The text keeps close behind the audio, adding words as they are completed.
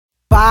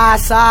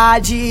Passa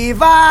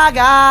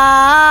devagar,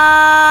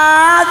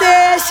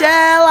 deixa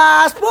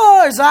elas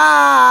pousar.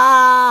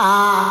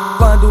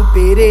 Quando o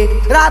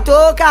Pereira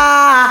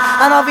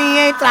tocar, a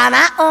novinha entra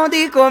na onda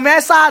e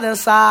começa a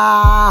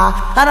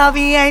dançar. A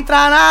novinha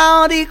entra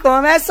na onda e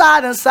começa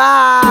a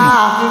dançar.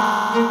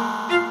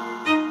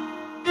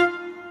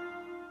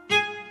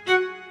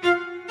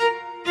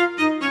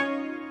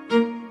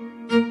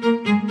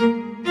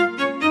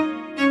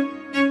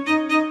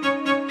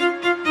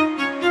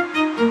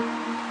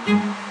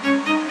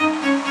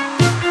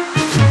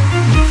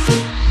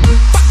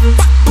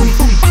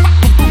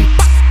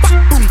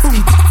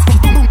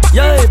 E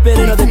aí,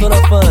 Pereira detona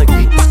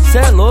funk, cê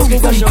é louco, hein,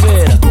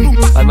 cachorreira?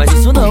 Faz mais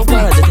isso não,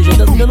 cara, desse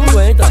jeito as mina não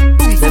aguenta.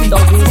 Deve tá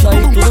ouvindo isso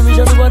aí tudo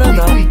mijando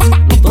Guaraná.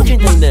 Não tô te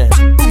entendendo.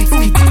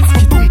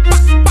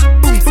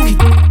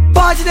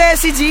 Pode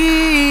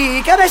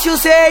decidir, que eu deixo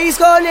cê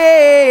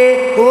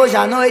escolher. Hoje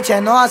a noite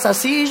é nossa,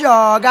 se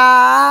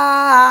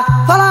joga.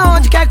 Fala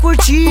onde quer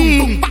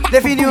curtir,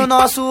 define o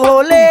nosso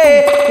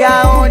rolê. E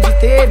aonde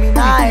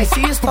terminar essa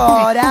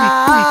história.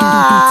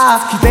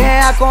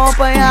 Vem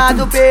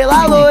acompanhado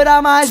pela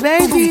loira mais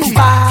bem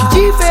vista,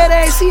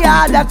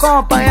 diferenciada,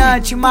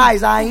 acompanhante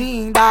mais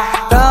ainda.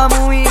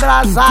 Tamo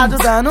embrasado,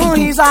 dando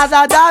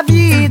risada da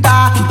vida.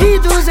 E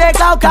dos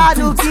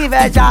recalcados que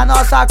inveja a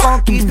nossa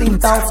conquista.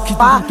 Então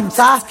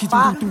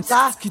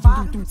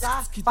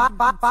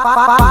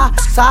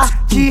passa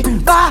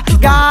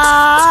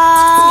devagar,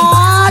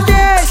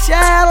 deixa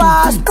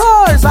elas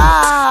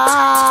pousar,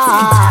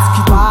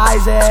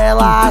 faz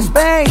elas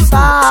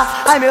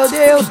pensar. Ai meu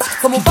Deus,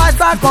 como faz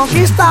pra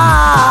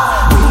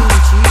conquistar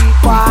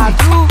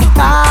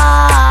 24K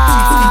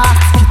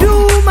e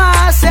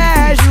uma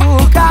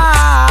Sérgio K.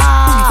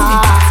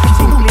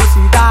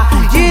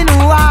 Simplicidade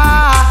no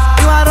ar,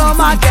 e um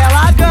aroma que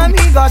ela cama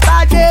e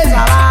gosta de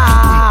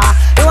exalar.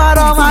 E um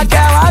aroma que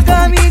ela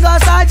cama e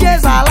gosta de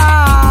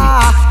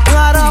exalar. E um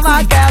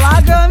aroma que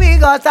ela cama e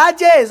gosta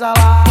de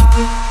exalar.